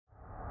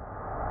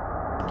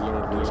I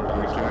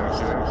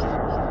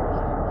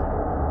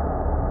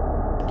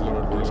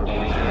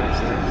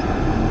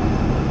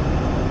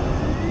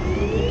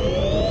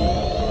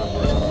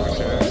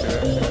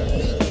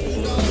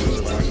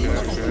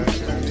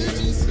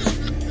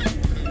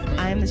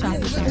am the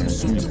chocolate bear.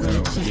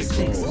 Chick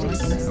 6 on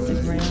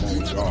Instagram.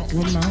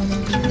 Ramona.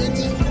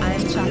 I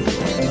am the chocolate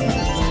bear.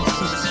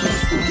 Chick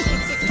 6 on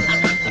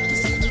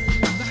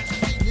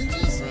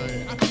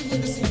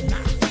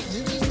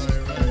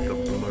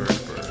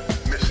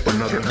Missed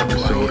another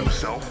episode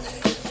himself.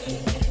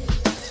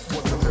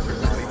 What's up,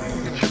 everybody?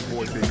 It's your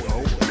boy Big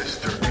O,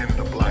 Mr. In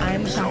the Black I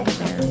am the himself.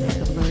 chocolate bear.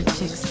 The blurred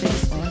Chick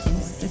 6 on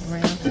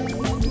Instagram.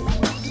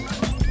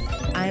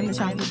 I am the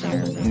chocolate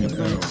bear. The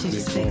blurred Chick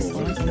 6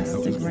 on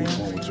Instagram.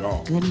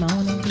 Good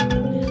morning. Good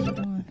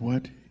morning.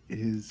 What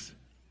is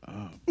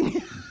up?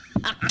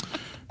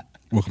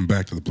 Welcome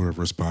back to the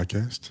Blurverse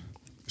podcast.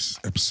 This is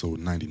episode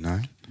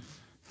 99.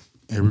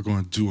 And we're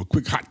going to do a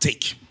quick hot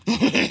take.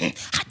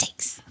 Hot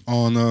takes.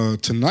 On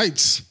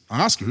tonight's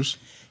Oscars.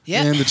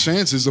 Yep. And the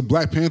chances of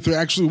Black Panther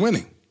actually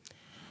winning.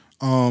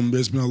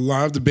 There's been a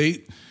lot of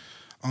debate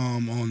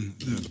on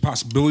the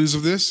possibilities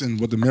of this and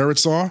what the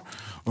merits are,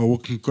 or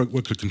what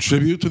could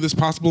contribute to this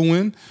possible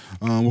win,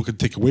 what could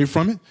take away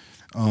from it.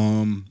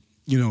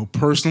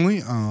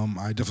 Personally,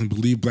 I definitely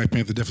believe Black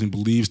Panther I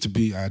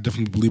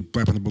definitely believe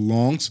Black Panther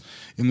belongs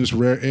in this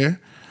rare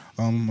air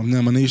of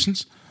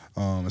nominations.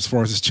 As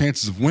far as his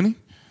chances of winning,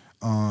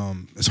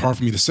 it's hard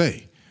for me to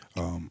say.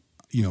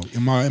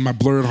 In my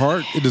blurred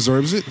heart, it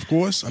deserves it, of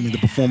course. I mean, the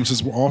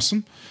performances were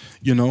awesome,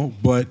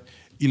 but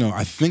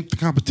I think the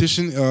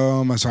competition,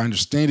 as I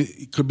understand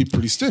it could be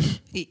pretty stiff.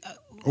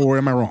 Or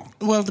am I wrong?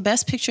 Well, the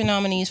Best Picture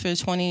nominees for the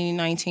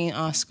 2019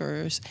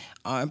 Oscars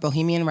are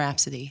Bohemian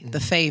Rhapsody, The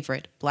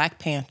Favorite, Black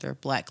Panther,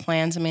 Black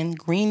Klansman,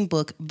 Green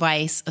Book,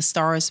 Vice, A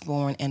Star is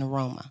Born, and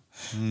Roma.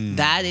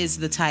 That is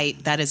the type.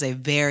 That is a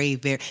very,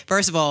 very...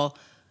 First of all,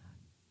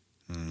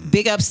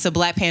 big ups to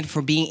Black Panther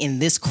for being in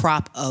this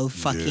crop of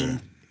fucking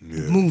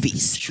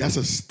movies. That's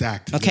a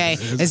stacked. Okay,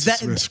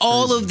 That's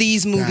all crazy. of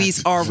these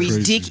movies are crazy.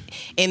 ridiculous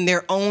in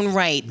their own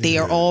right. They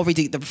are all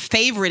ridiculous. The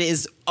Favorite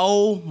is,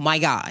 oh my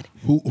God.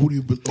 Who do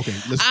you? Okay,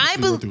 let's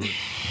go through it.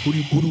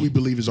 Who do we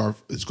believe is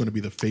going to be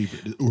the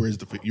favorite, or is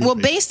your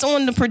favorite? Based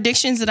on the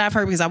predictions that I've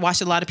heard, because I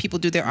watched a lot of people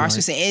do their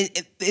Oscars,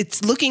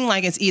 it's looking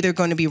like it's either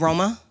going to be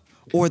Roma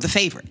or The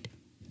Favorite.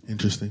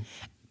 Interesting.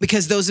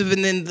 Because those have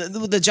been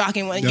the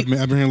jockeying one. I've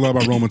been hearing a lot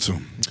about Roma too.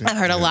 Okay. I've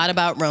heard a lot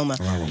about Roma.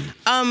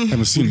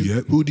 Haven't seen it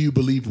yet. Who do you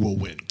believe will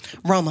win?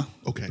 Roma.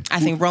 Okay.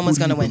 I think Roma's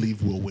going to win. Who do you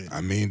believe will win?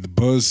 I mean, the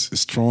buzz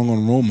is strong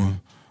on Roma,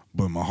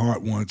 but my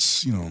heart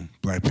wants,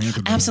 Black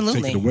Panther to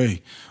Absolutely. take it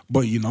away.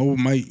 But what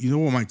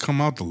might come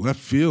out the left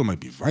field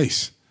might be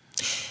Vice.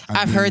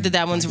 I've heard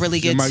that one's really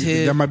good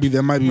too. That might be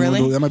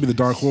Really? that might be the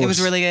dark horse. It was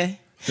really good.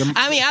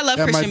 I love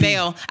Christian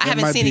Bale. I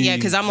haven't seen it yet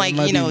because I'm like,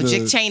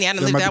 Dick Cheney. I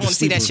want to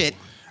see that shit.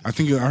 I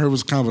think I heard it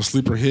was kind of a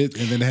sleeper hit,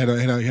 and then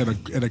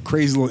it had a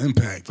crazy little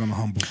impact on the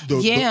humble.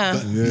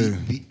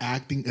 The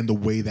acting and the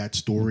way that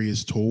story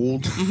is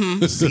told,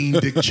 seeing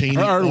Dick Cheney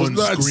on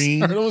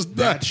screen,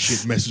 that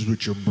shit messes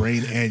with your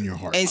brain and your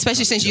heart. And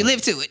especially since you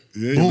live to it.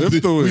 Yeah, you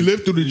lived through it. We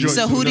lived through the joint.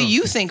 So who do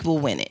you think will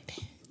win it?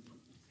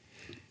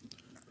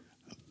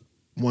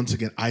 Once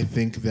again, I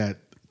think that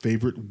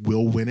Favorite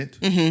will win it,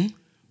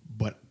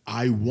 but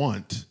I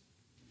want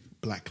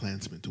Black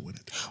Klansman to win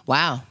it.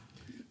 Wow.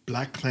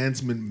 Black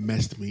Klansman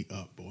messed me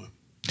up, boy.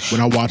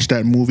 When I watched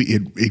that movie,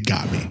 it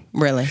got me.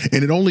 Really?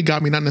 And it only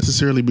got me not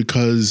necessarily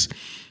because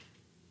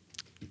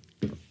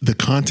the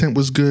content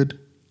was good.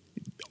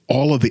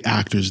 All of the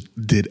actors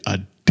did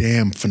a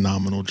damn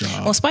phenomenal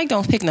job. Well, Spike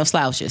don't pick no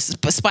slouches,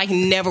 but Spike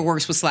never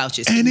works with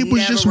slouches. And it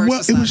was just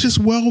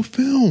well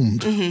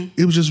filmed.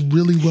 It was just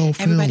really well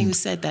filmed. Everybody who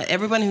said that,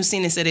 everybody who's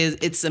seen it said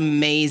it's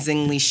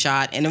amazingly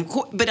shot. And of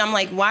course, but I'm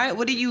like, why?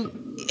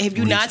 Have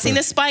you not seen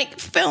a Spike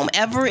film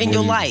ever in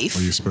your life? What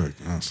do you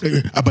expect?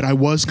 Honestly? But I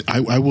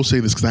will say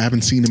this because I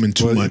haven't seen him in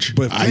too much.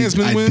 But I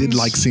did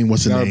like seeing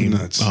what's his name,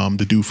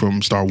 the dude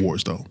from Star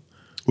Wars though.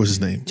 What's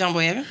his name? John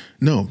Boyega?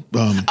 No.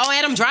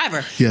 Adam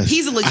Driver. Yes.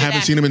 He's a legit actor. I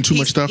haven't seen him in too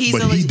much stuff,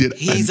 but he did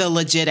he's a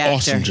legit actor.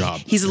 Awesome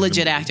job. He's a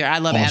legit actor. I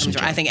love Adam Driver.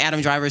 Job. I think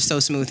Adam Driver is so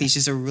smooth. He's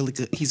just a really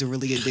good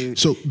dude.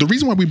 So the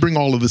reason why we bring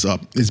all of this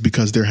up is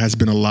because there has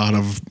been a lot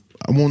of,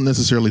 I won't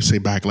necessarily say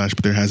backlash,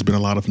 but there has been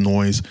a lot of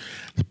noise,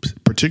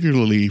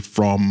 particularly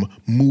from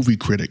movie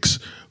critics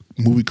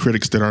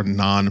that are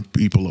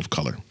non-people of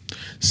color,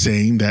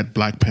 saying that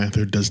Black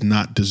Panther does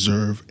not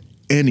deserve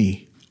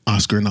any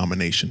Oscar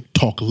nomination,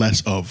 talk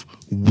less of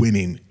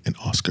winning an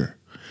Oscar.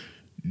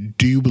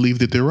 Do you believe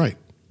that they're right?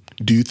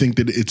 Do you think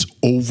that it's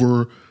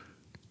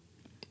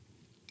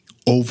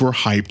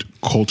overhyped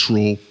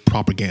cultural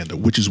propaganda,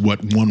 which is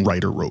what one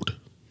writer wrote?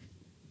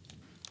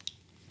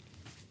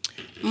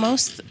 I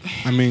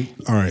mean,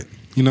 all right,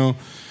 all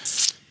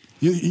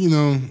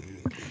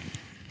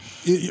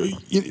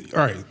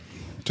right,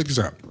 check this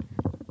out.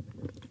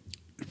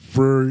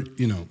 For,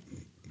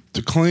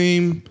 to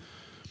claim,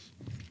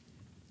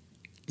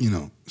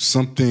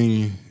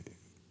 something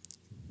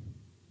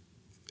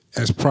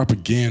as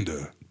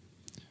propaganda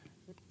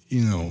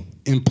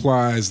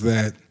implies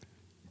that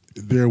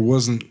there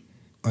wasn't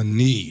a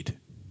need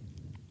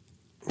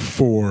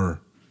for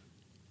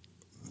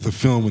the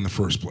film in the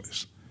first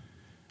place.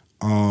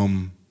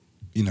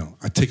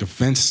 I take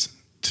offense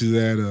to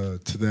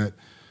that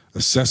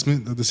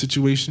assessment of the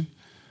situation.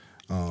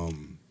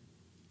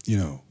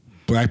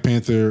 Black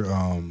Panther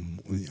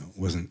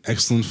was an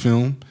excellent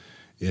film.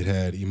 It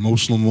had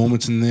emotional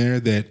moments in there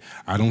that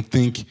I don't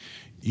think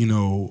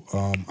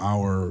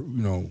our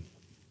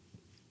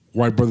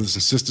white brothers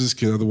and sisters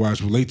could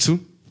otherwise relate to.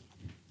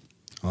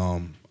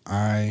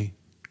 I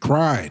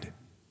cried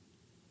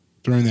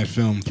during that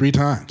film 3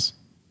 times.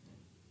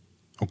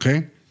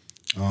 Okay?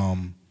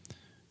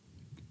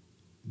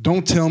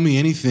 Don't tell me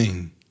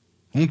anything.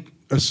 Don't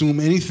assume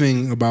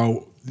anything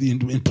about the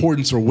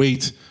importance or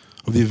weight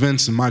of the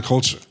events in my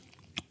culture.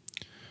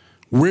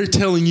 We're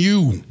telling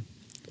you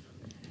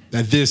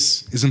that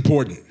this is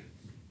important.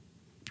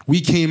 We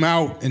came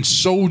out and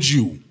showed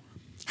you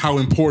how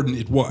important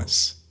it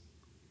was.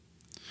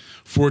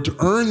 For it to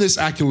earn this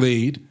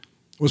accolade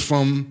was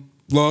from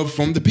love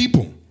from the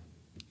people,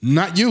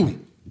 not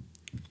you.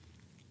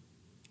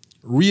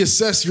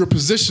 Reassess your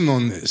position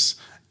on this.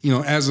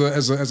 As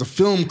a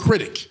film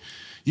critic,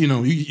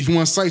 if you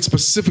want to cite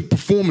specific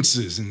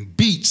performances and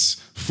beats,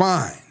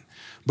 fine.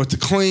 But to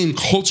claim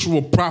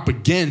cultural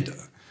propaganda,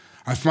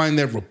 I find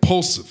that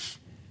repulsive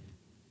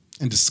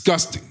and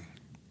disgusting.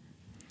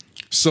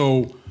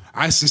 So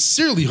I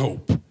sincerely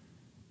hope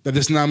that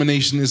this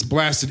nomination is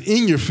blasted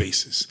in your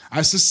faces.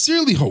 I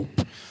sincerely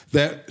hope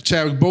that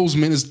Chadwick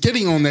Boseman is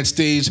getting on that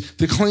stage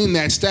to claim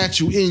that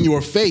statue in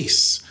your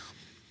face,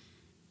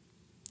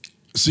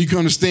 so you can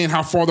understand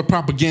how far the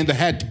propaganda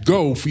had to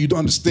go for you to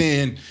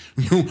understand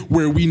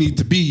where we need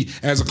to be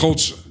as a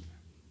culture.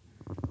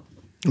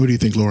 What do you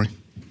think, Lori?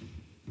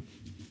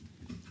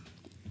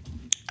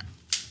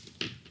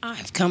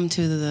 I've come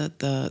to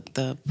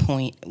the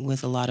point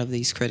with a lot of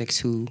these critics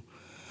who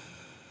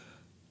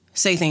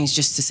say things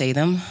just to say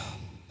them.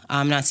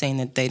 I'm not saying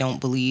that they don't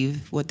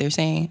believe what they're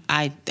saying.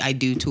 I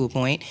do to a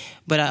point,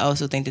 but I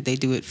also think that they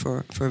do it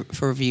for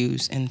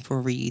views and for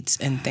reads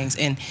and things.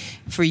 And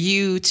for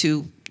you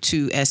to,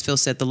 as Phil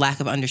said, the lack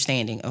of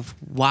understanding of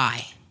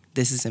why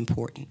this is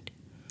important,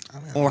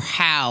 or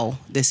how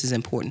this is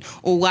important,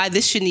 or why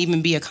this shouldn't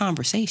even be a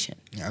conversation.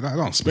 Yeah, I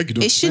don't expect you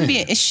to. It shouldn't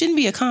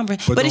be a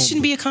conversation, but it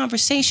shouldn't be a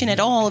conversation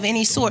at all of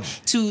any sort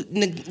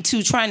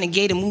to try and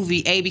negate a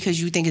movie, A, because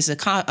you think it's a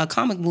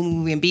comic book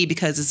movie, and B,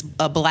 because it's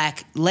a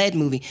black-led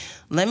movie.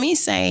 Let me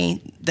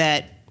say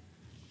that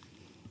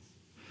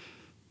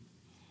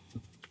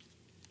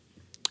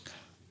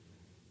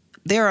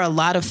there are a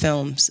lot of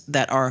films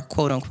that are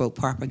quote-unquote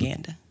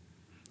propaganda.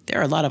 There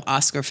are a lot of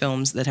Oscar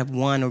films that have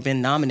won or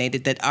been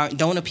nominated that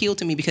don't appeal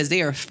to me because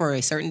they are for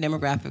a certain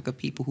demographic of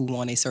people who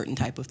want a certain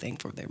type of thing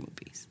for their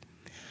movies.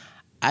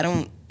 I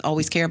don't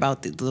always care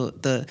about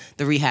the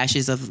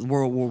rehashes of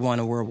World War I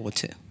or World War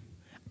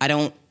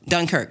II.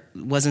 Dunkirk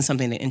wasn't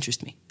something that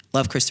interests me.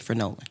 Love Christopher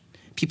Nolan.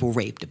 People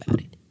raved about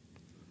it.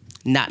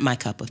 Not my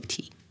cup of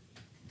tea.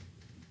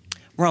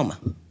 Roma.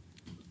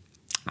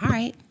 All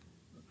right.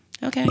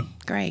 Okay,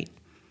 great.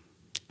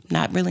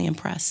 Not really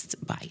impressed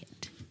by it.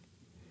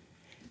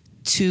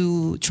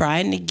 To try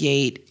and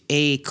negate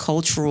a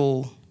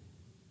cultural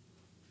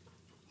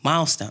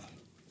milestone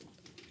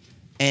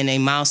and a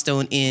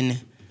milestone in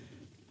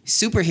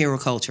superhero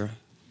culture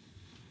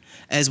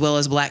as well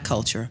as black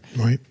culture.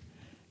 Right.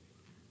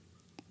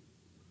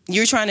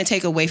 You're trying to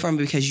take away from it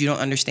because you don't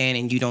understand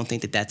and you don't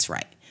think that that's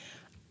right.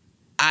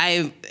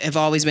 I have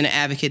always been an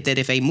advocate that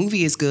if a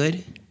movie is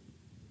good,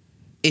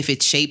 if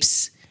it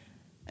shapes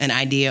an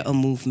idea, a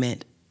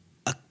movement,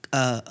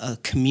 a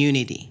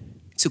community,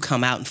 to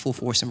come out in full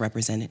force and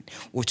represent it,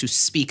 or to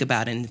speak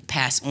about it and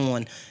pass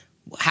on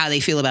how they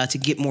feel about it, to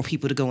get more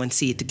people to go and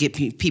see it, to get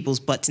people's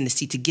butts in the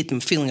seat, to get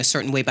them feeling a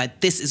certain way about,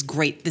 this is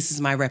great, this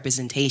is my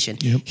representation,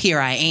 Here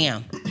I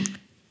am.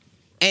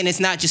 And it's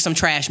not just some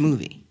trash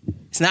movie.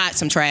 It's not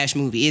some trash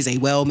movie. It's a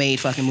well-made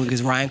fucking movie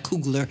because Ryan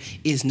Coogler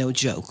is no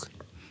joke.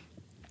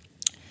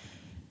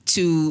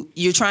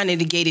 You're trying to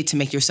negate it to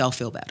make yourself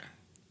feel better.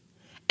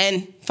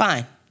 And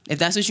fine, if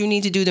that's what you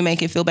need to do to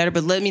make it feel better,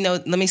 but let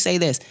me say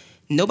this.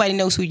 Nobody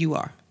knows who you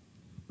are.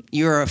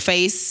 You're a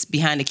face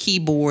behind a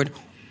keyboard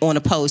on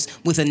a post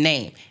with a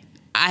name.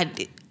 I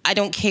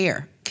don't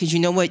care, because you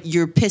know what?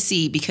 You're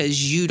pissy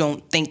because you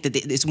don't think that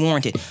it's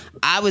warranted.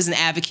 I was an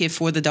advocate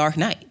for The Dark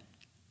Knight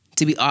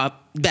to be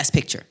Best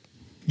Picture.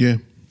 Yeah.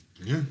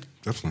 Yeah,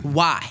 definitely.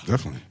 Why?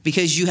 Definitely.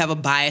 Because you have a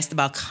bias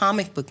about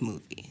comic book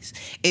movies.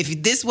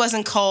 If this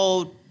wasn't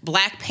called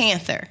Black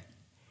Panther,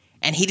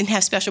 and he didn't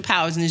have special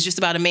powers, and it's just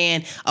about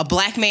a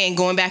black man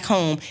going back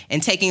home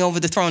and taking over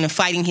the throne and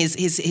fighting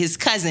his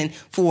cousin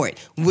for it,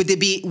 would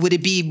it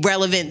be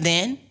relevant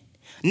then?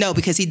 No,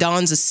 because he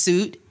dons a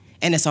suit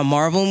and it's a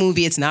Marvel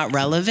movie, it's not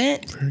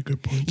relevant. Very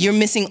good point. You're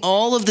missing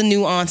all of the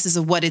nuances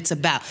of what it's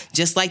about.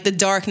 Just like The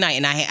Dark Knight,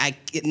 and I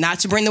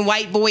not to bring the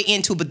white boy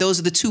into it, but those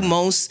are the two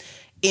most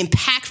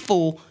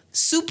impactful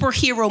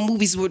superhero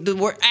movies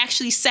were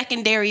actually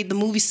secondary. The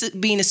movie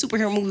being a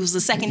superhero movie was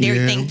a secondary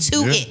thing to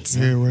it.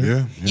 Yeah, right.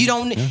 Yeah. You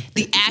don't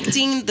the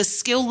acting, the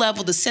skill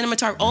level, the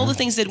cinematography, all the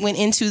things that went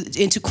into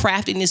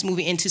crafting this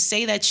movie, and to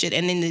say that shit,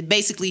 and then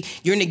basically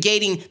you're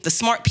negating the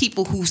smart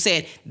people who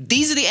said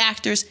these are the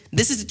actors,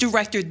 this is the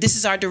director, this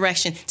is our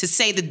direction, to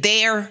say that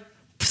their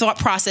thought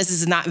process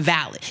is not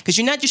valid, because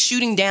you're not just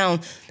shooting down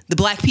the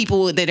black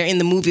people that are in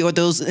the movie or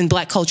those in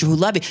black culture who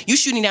love it. You're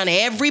shooting down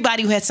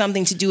everybody who had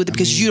something to do with it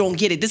because you don't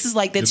get it. This is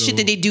like that shit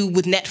that they do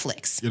with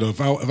Netflix. If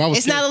I was,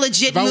 it's not a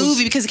legit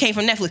movie because it came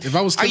from Netflix. If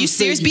I was, are you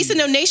serious? Beast of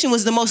No Nation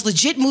was the most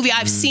legit movie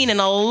I've seen in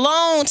a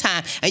long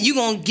time, and you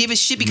gonna give it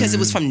shit because it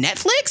was from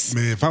Netflix?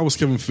 Man, if I was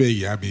Kevin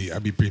Feige,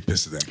 I'd be pretty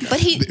pissed at that guy.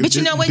 But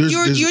you know what?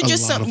 You're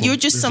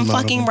just some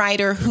fucking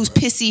writer who's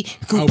pissy.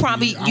 Who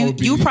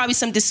you're probably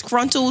some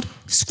disgruntled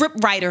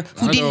script writer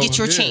who didn't get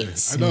your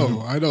chance.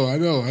 I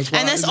know.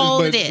 That's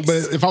all it is.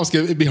 But if I was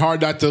Kevin, it'd be hard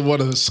not to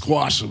want to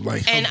squash him.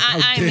 Like, and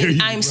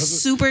I'm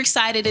super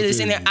excited it is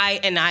in there.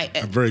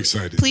 I'm very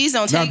excited. Please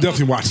don't now take. I'm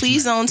definitely watching.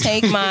 Please don't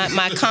take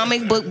my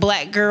comic book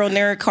black girl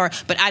nerd card.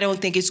 But I don't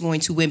think it's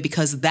going to win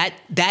because that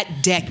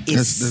deck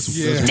is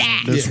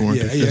stacked.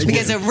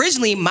 Because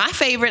originally my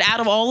favorite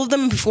out of all of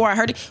them before I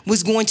heard it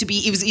was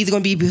either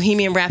going to be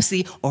Bohemian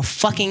Rhapsody or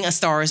fucking A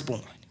Star Is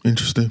Born.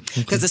 Interesting.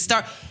 Because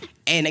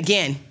and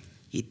again,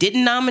 you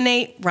didn't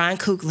nominate Ryan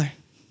Coogler.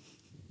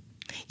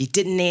 You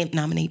didn't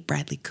nominate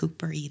Bradley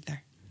Cooper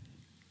either.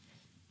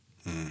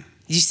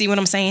 You see what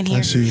I'm saying here?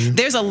 I see you.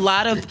 There's a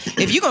lot of,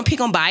 if you're going to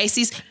pick on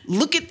biases,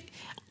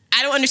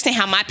 I don't understand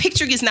how my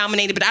picture gets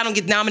nominated, but I don't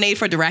get nominated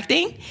for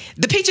directing.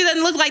 The picture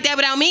doesn't look like that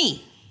without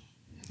me.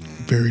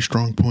 Very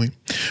strong point.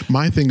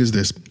 My thing is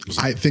this.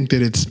 I think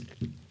that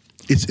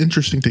it's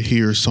interesting to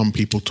hear some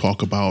people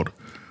talk about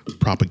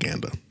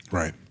propaganda.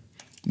 Right.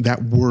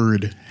 That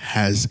word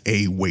has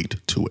a weight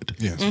to it.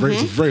 Yeah, it's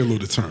a very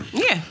loaded term.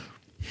 Yeah.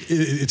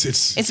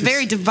 It's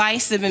very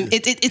divisive and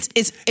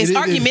it's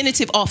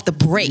argumentative off the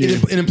break.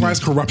 It implies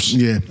corruption.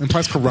 Yeah, it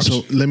implies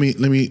corruption. So let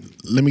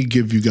me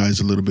give you guys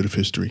a little bit of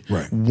history.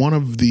 Right. One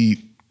of the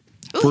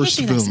first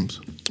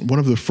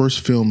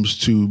films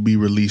to be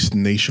released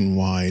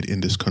nationwide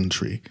in this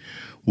country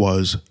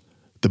was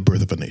The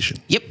Birth of a Nation.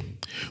 Yep.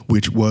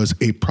 Which was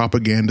a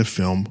propaganda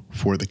film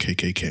for the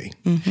KKK.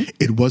 Mm-hmm.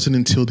 It wasn't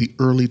until the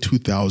early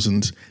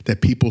 2000s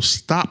that people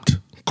stopped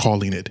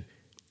calling it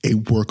a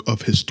work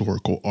of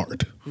historical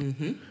art.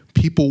 Mm-hmm.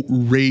 People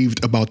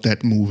raved about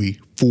that movie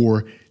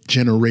for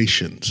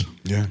generations.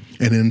 Yeah.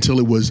 And until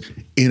it was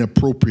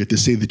inappropriate to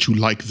say that you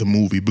like the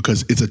movie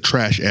because it's a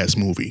trash ass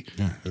movie.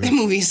 Yeah, that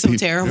movie is so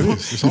terrible.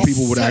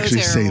 People would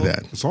actually say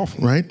that. It's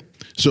awful. Right?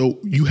 So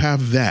you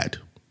have that.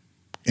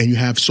 And you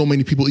have so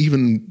many people,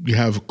 even you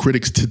have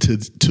critics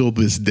till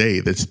this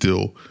day that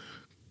still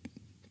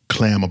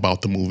clam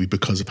about the movie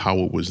because of how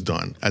it was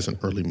done as an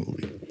early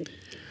movie.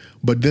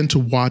 But then to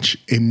watch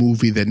a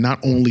movie that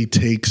not only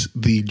takes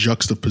the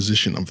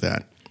juxtaposition of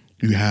that,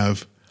 you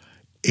have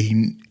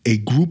a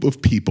group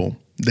of people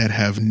that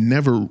have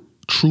never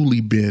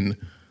truly been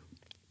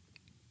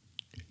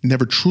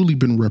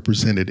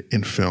represented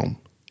in film,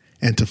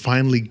 and to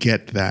finally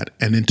get that,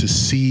 and then to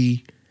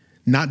see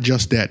not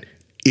just that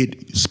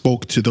it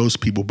spoke to those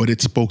people, but it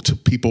spoke to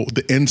people,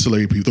 the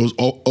ancillary people,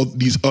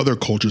 these other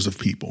cultures of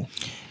people.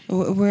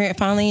 We're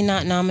finally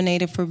not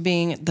nominated for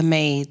being the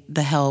maid,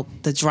 the help,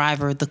 the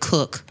driver, the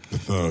cook,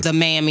 the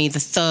mammy,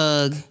 the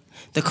thug,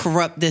 the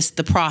corrupt,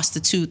 the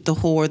prostitute, the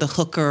whore, the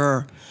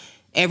hooker,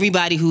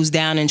 everybody who's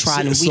down and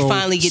trodden. We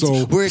finally get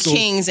we're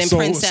kings and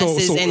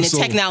princesses and the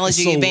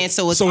technology advanced,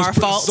 so it's our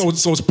fault.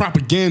 So it's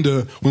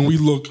propaganda when we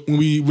look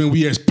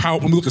as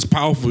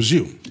powerful as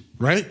you,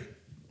 right?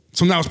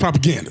 So now it's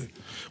propaganda.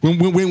 When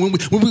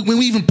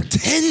we even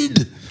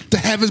pretend to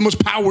have as much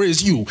power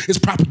as you, it's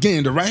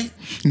propaganda, right?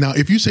 Now,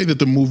 if you say that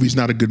the movie's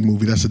not a good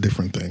movie, that's a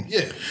different thing.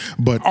 Yeah,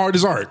 but art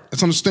is art.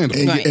 That's understandable,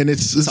 and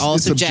it's all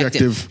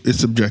subjective. It's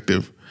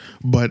subjective.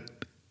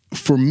 But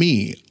for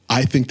me,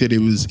 I think that it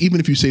was, even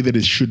if you say that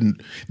it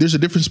shouldn't, there's a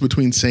difference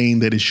between saying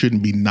that it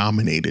shouldn't be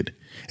nominated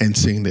and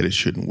saying that it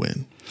shouldn't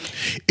win.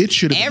 It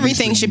should have.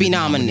 Everything should be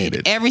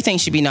nominated. Everything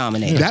should be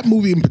nominated. That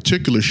movie in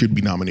particular should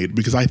be nominated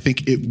because I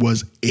think it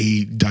was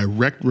a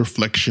direct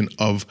reflection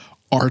of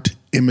art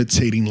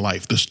imitating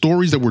life. The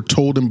stories that were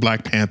told in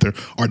Black Panther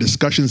are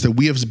discussions that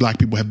we as Black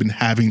people have been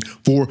having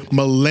for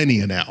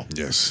millennia now.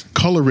 Yes.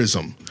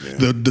 Colorism,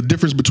 the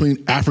difference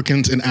between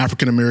Africans and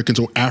African Americans,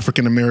 or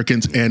African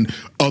Americans and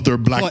other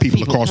Black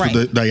people across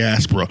the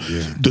diaspora.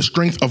 Yeah. The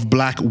strength of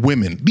Black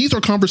women. These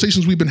are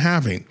conversations we've been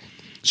having.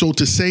 So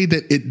to say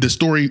that the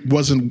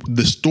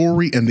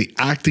story and the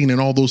acting and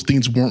all those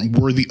things weren't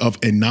worthy of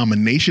a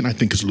nomination, I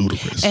think is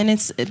ludicrous. And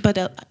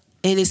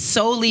it is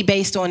solely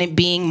based on it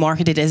being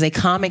marketed as a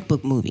comic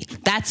book movie.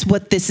 That's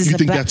what this is about.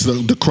 You think that's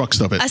the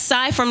crux of it?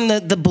 Aside from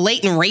the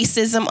blatant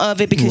racism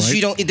of it, because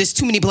there's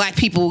too many Black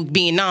people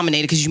being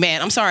nominated because you're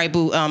mad. I'm sorry,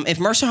 boo. If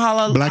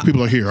Mahershala, Black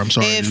people are here. I'm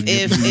sorry. We've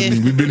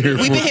been here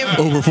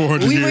for over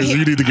 400 years.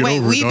 You need to get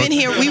over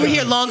it. We were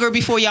here longer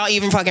before y'all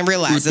even fucking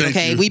realized it.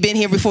 Okay, we've been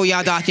here before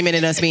y'all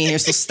documented us being here.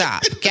 So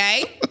stop.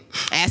 Okay.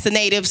 Ask the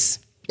natives.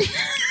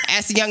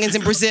 Ask the youngins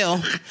in Brazil.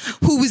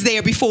 Who was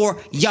there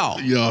before y'all?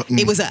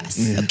 It was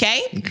us,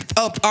 okay?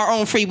 Of our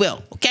own free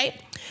will, okay?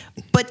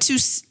 But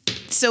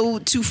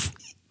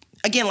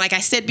again, like I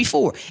said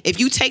before, if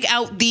you take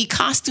out the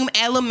costume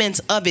elements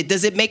of it,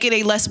 does it make it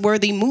a less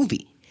worthy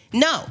movie?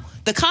 No.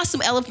 The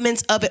costume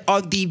elements of it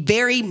are the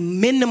very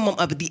minimum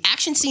of it. The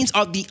action scenes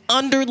are the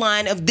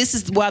underline of this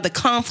is why the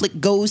conflict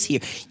goes here.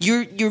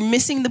 You're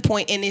missing the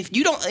point. And if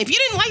you didn't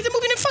like the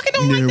movie, then fucking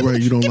don't like the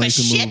movie. You don't Give like a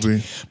the shit.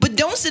 movie. But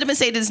don't sit up and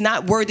say that it's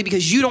not worthy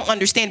because you don't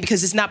understand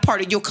because it's not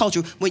part of your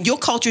culture. When your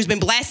culture has been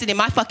blasted in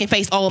my fucking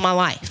face all of my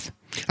life.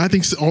 I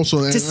think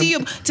also To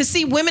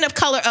see women of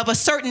color of a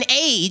certain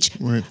age.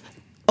 Right.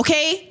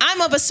 Okay, I'm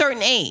of a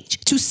certain age.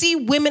 To see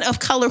women of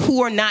color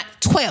who are not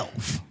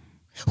 12,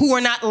 who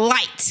are not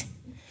light,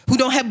 who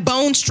don't have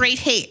bone straight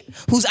hair,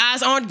 whose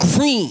eyes aren't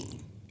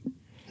green.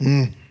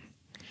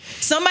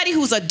 Somebody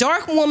who's a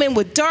dark woman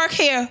with dark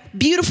hair,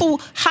 beautiful,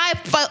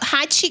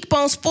 high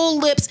cheekbones, full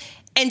lips,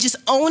 and just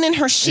owning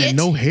her shit. And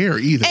no hair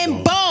either.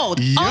 And bald,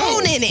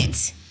 owning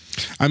it.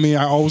 I mean,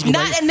 I always go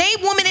Not back. a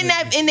native woman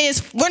in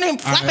this running,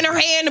 flapping her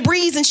hair in the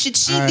breeze and shit.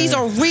 These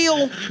are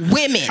real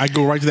women. I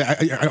go right to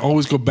that. I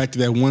always go back to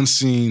that one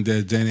scene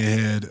that Danny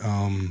had.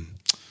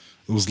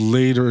 It was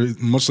later,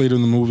 much later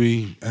in the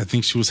movie. I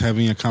think she was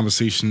having a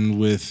conversation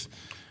with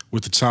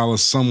T'Challa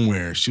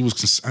somewhere. She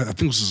was, I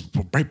think it was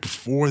right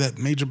before that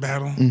major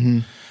battle. Mm-hmm.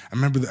 I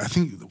remember, I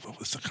think, what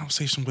was the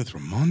conversation with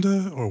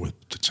Ramonda or with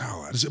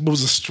T'Challa? It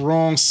was a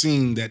strong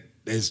scene that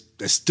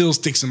still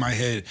sticks in my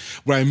head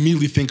where I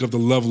immediately think of the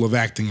level of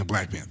acting in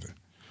Black Panther.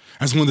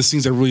 That's one of the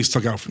scenes that really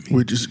stuck out for me.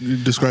 Wait, just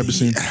describe the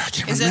scene.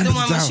 Is that the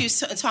one when she was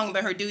talking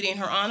about her duty and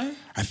her honor?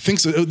 I think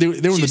so. They were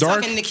in the dark. She was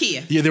talking to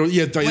Nakia. Yeah, they were.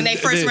 Yeah, when they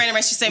first ran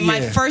around, she said,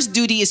 "My first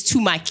duty is to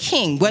my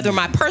king. Whether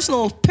my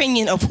personal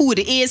opinion of who it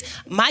is,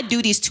 my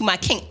duty is to my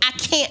king. I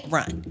can't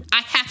run.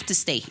 I have to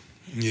stay here."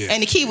 Yeah.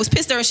 And Nakia was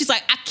pissed at her, and she's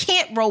like, "I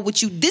can't roll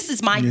with you. This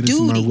is my duty. Is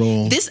my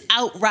role. This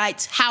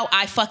outrights how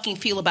I fucking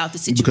feel about the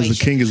situation. Because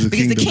the king is the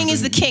king. Because the king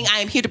is the king. I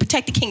am here to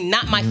protect the king,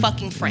 not my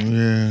fucking friend."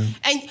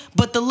 Yeah.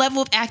 But the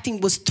level of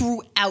acting was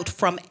throughout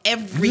from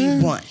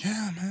everyone.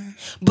 Yeah, man.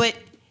 But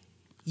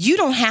you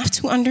don't have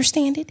to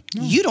understand it.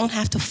 No. You don't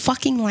have to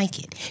fucking like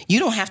it. You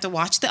don't have to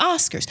watch the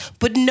Oscars.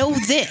 But know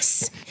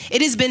this: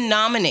 it has been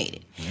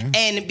nominated,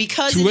 and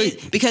because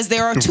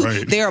there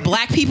are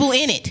black people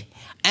in it.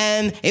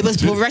 And it was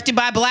directed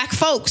by black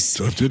folks.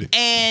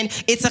 And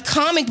it's a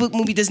comic book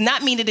movie does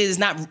not mean that it is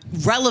not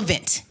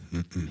relevant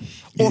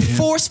or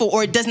forceful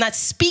or it does not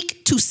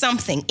speak to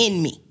something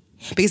in me.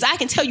 Because I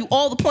can tell you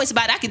all the points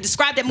about it. I can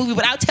describe that movie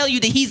without telling you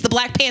that he's the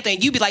Black Panther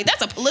and you'd be like,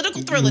 that's a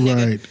political thriller,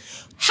 nigga.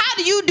 How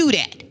do you do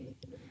that?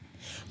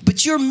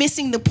 But you're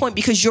missing the point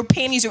because your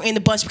panties are in the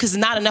bunch because there's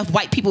not enough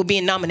white people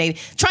being nominated.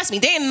 Trust me,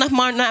 there ain't enough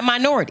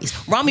minorities.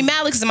 Rami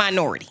Malek is a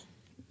minority.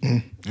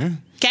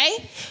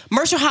 Okay?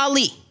 Mahershala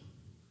Ali.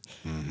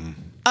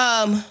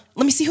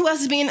 Let me see who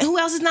else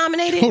is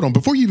nominated. Hold on,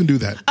 before you even do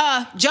that.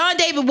 John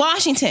David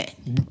Washington.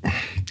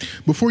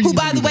 Who,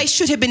 by the way,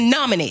 should have been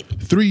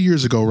nominated. 3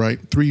 years ago, right?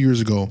 3 years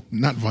ago,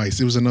 not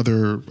Vice. It was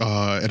another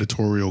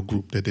editorial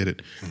group that did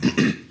it.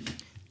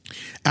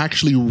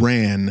 Actually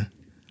ran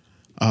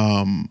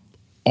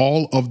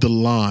all of the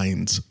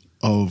lines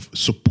of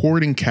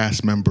supporting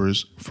cast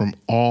members from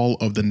all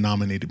of the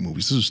nominated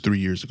movies. This was 3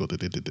 years ago that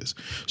they did this.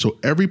 So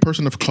every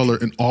person of color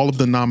in all of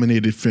the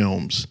nominated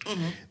films,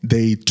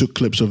 they took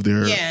clips of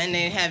their... Yeah, and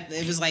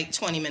it was like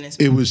 20 minutes.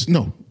 It was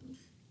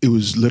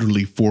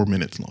literally 4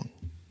 minutes long.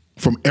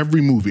 From every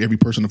movie, every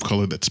person of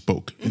color that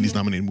spoke in these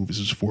nominated movies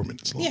was 4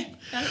 minutes long. Yeah,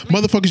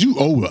 motherfuckers, you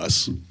owe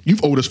us.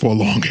 You've owed us for a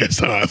long ass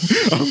time.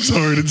 I'm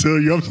sorry to tell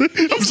you. I'm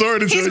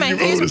sorry to tell you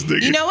owed us,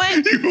 nigga. You know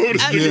what? You owed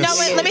us. You know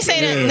what? Let me say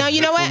that. No,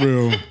 you know what?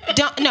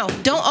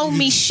 Don't owe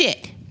me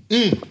shit.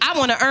 I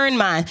want to earn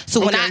mine. So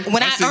when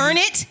I earn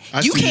it,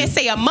 you can't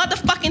say a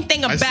motherfucking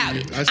thing about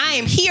it. I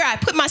am here. I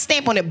put my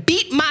stamp on it.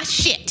 Beat my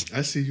shit.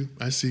 I see you.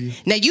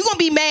 Now you gonna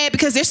be mad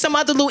because there's some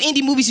other little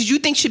indie movies that you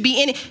think should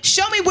be in it.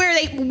 Show me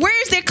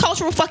where's their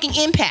cultural fucking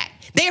impact.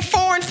 They're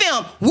foreign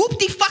film.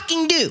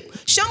 Whoop-de-fucking-do.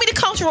 Show me the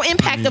cultural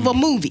impact of a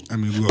movie.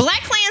 Look.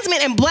 Black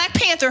Klansman and Black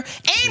Panther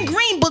and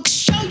Green Book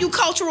show you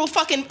cultural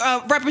fucking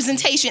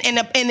representation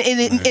and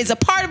it is a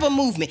part of a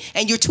movement.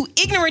 And you're too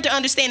ignorant to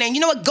understand. And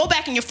you know what? Go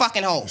back in your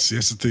fucking hole. See,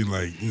 that's the thing.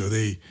 Like,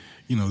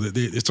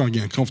 they're starting to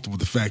get uncomfortable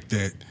with the fact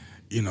that,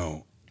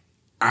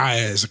 I,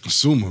 as a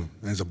consumer,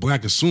 as a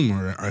black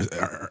consumer,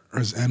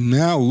 am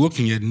now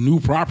looking at new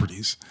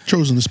properties.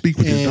 Chosen to speak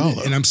with your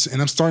dollar. And I'm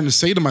starting to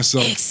say to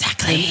myself,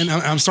 exactly. And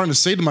I'm starting to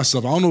say to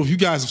myself, I don't know if you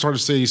guys have started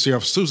to say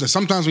yourself too.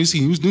 Sometimes when you see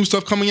new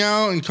stuff coming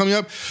out and coming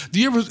up,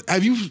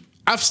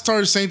 I've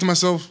started saying to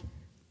myself,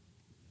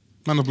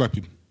 not enough black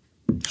people.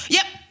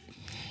 Yep.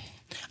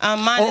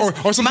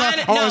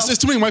 It's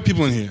too many white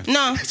people in here.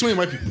 No. It's too many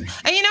white people.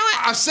 And you know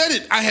what? I've said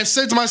it. I have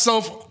said to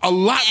myself a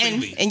lot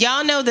lately. And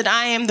y'all know that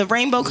I am the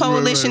Rainbow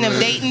Coalition of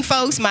dating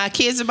folks. My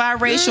kids are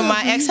biracial.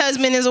 My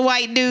ex-husband is a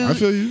white dude. I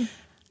feel you.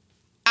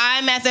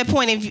 I'm at that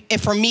point,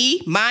 and for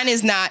me, mine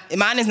is not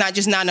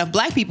just not enough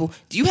black people.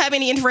 Do you have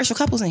any interracial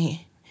couples in here?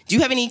 Do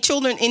you have any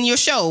children in your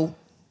show?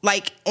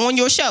 Like on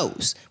your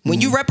shows,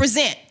 when you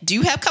represent, do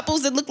you have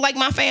couples that look like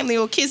my family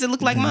or kids that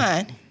look like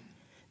mine?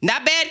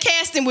 Not bad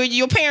casting where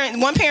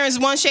one parent's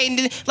one shade,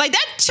 and like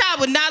that child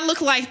would not look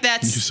like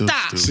that. So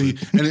Stop. stupid.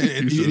 See,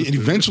 and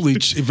eventually,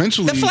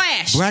 The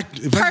Flash.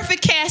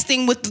 Perfect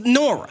casting with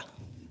Nora.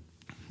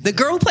 The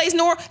girl who plays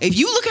Nora, if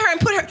you look at her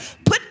and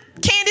put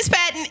Candace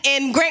Patton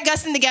and Grant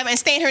Gustin together and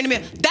stand her in the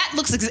middle, that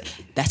looks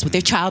that's what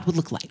their child would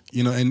look like.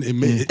 You know, and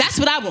That's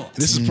what I want.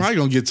 this is probably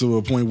gonna get to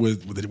a point where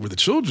the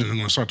children are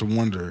gonna start to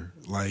wonder,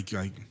 like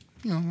you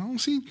know, I don't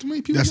see too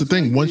many people. That's the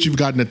thing. Once you've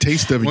gotten a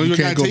taste of it, you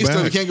can't go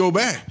back. You can't go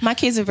back. My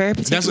kids are very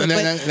particular.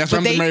 That's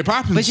what I'm Mary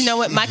Poppins. But you know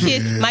what? My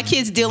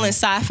kids deal in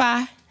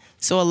sci-fi.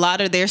 So a lot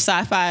of their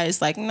sci-fi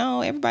is like,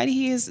 no, everybody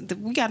here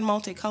we got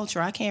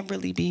multicultural. I can't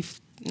really be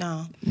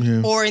no.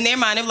 Yeah. Or in their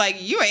mind, they're like,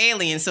 you're an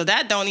alien, so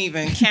that don't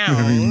even count.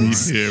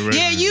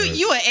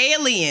 You an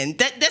alien.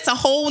 That's a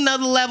whole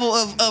nother level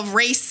of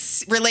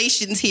race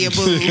relations here,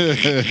 boo.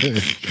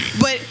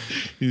 But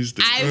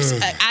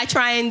I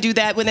try and do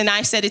that when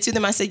I said it to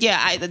them. I said,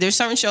 there's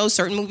certain shows,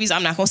 certain movies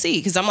I'm not going to see.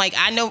 Because I'm like,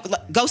 I know,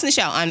 Ghost in the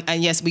Shell,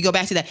 and yes, we go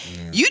back to that.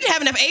 Yeah. You didn't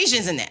have enough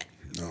Asians in that.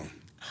 No.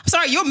 I'm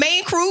sorry, your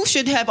main crew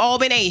should have all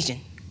been Asian.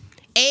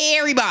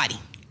 Everybody.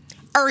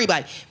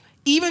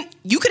 Even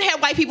you could have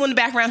white people in the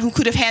background who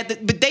could have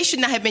had, but they should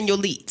not have been your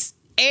leads.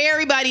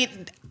 Everybody,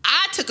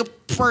 I took a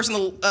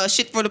personal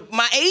shit for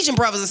my Asian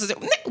brothers and sisters.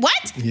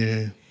 What?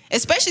 Yeah.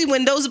 Especially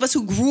when those of us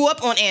who grew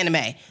up on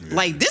anime,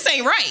 like this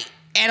ain't right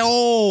at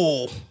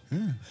all.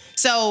 Yeah.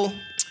 So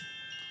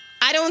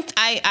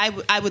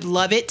I would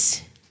love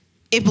it.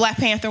 If Black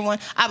Panther won,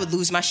 I would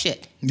lose my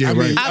shit. Yeah,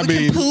 right. I would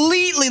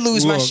completely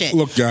lose my shit.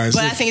 Look, guys.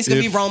 But I think it's going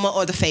to be Roma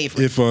or The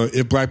Favorite.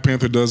 If Black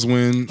Panther does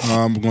win,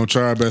 we're going to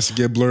try our best to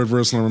get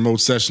Blurredverse on a remote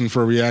session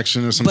for a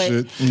reaction or some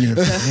shit.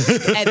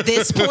 At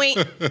this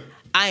point,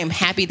 I am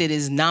happy that it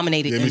is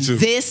nominated in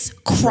this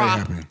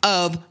crop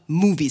of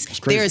movies.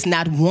 There is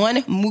not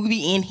one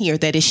movie in here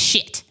that is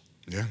shit.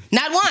 Yeah.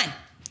 Not one.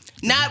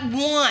 Not one.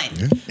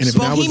 Yeah. And if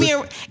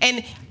Bohemian,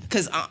 and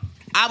because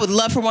I would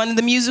love for one of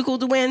the musical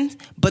to win,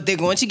 but they're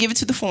going to give it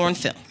to the foreign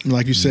film.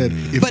 Like you said,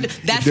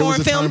 if there was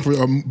a time for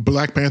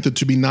Black Panther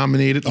to be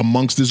nominated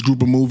amongst this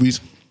group of movies,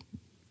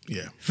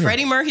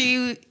 Freddie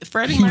Mercury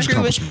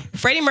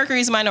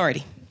is a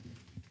minority.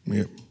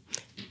 Yeah.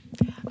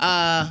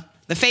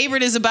 The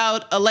Favorite is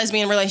about a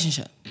lesbian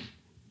relationship.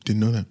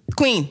 Didn't know that.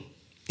 Queen.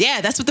 Yeah,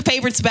 that's what The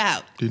Favorite's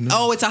about. Didn't know.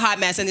 Oh, it's a hot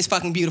mess and it's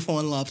fucking beautiful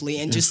and lovely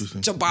and just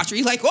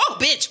debauchery. Like, oh,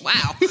 bitch,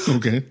 wow.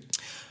 Okay.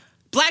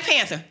 Black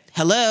Panther.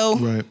 Hello.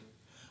 Right.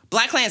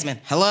 Black Klansman.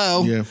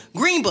 Hello. Yeah.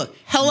 Green Book.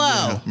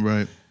 Hello.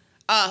 Yeah,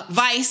 right.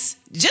 Vice.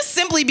 Just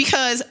simply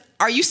because,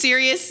 are you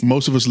serious?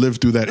 Most of us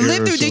lived through that era.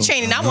 Lived through Dick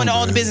Cheney. And I went to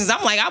all the business.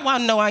 I'm like, I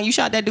want to know how you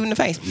shot that dude in the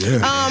face.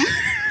 Yeah.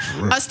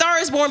 A Star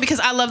is Born because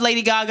I love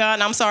Lady Gaga,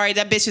 and I'm sorry,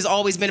 that bitch has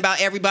always been about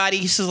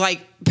everybody. She's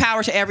like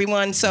power to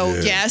everyone. So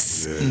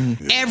yes,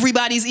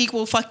 everybody's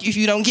equal. Fuck you if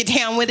you don't get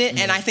down with it.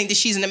 And I think that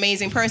she's an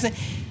amazing person.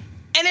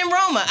 And then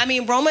Roma. I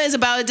mean, Roma is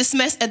about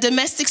a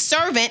domestic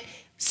servant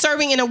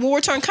serving in a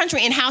war-torn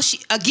country, and how she,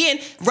 again,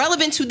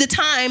 relevant to the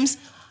times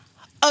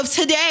of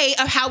today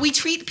of how we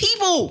treat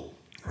people.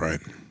 Right.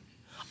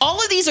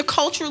 All of these are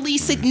culturally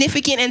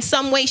significant in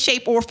some way,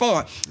 shape, or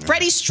form. Yeah.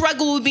 Freddie's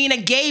struggle with being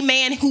a gay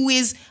man who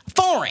is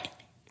foreign.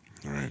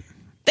 Right.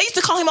 They used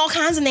to call him all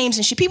kinds of names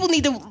and shit. People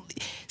need to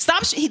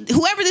stop.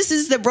 Whoever this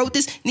is that wrote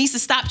this needs to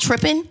stop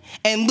tripping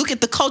and look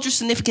at the cultural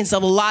significance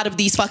of a lot of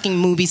these fucking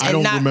movies. I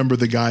don't remember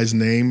the guy's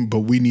name, but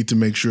we need to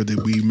make sure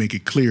that we make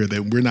it clear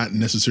that we're not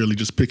necessarily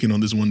just picking on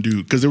this one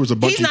dude, because there was a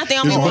bunch. He's not the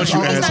only one.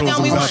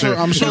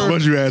 I'm sure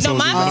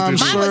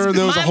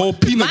there was a whole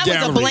peanut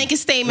gallery. Mine was a blanket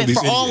statement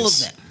for all of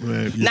them.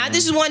 Right, yeah. Not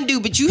this is one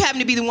dude, but you happen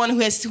to be the one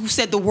who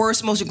said the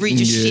worst, most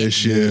egregious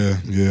shit.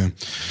 Yeah.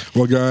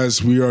 Well,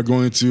 guys, we are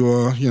going to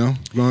we're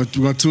going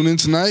to tune in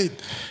tonight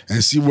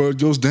and see what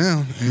goes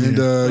down. And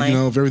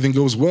if everything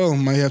goes well,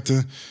 might have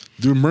to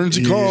do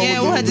emergency call.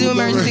 Yeah, we'll have to do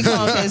emergency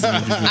call because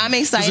I'm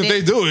excited. If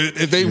they do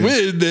it, if they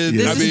win, then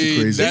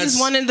this is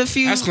one of the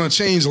few. That's going to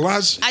change a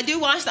lot. I do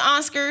watch the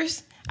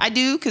Oscars. I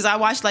do, because I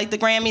watch like the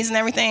Grammys and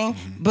everything.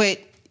 But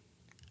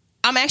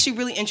I'm actually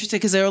really interested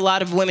because there are a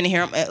lot of women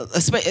here.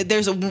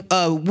 There's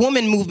a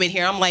woman movement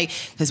here. I'm like,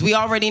 because we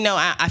already know.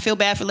 I feel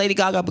bad for Lady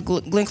Gaga, but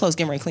Glenn Close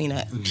getting ready to clean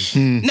up.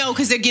 No,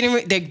 because they're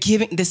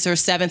giving this her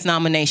 7th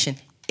nomination.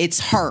 It's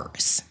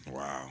hers.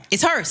 Wow.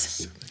 It's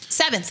hers.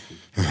 7th.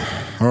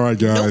 All right,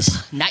 guys.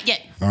 Nope, not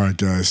yet. All right,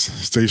 guys.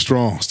 Stay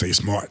strong. Stay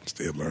smart.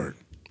 Stay alert.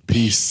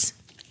 Peace.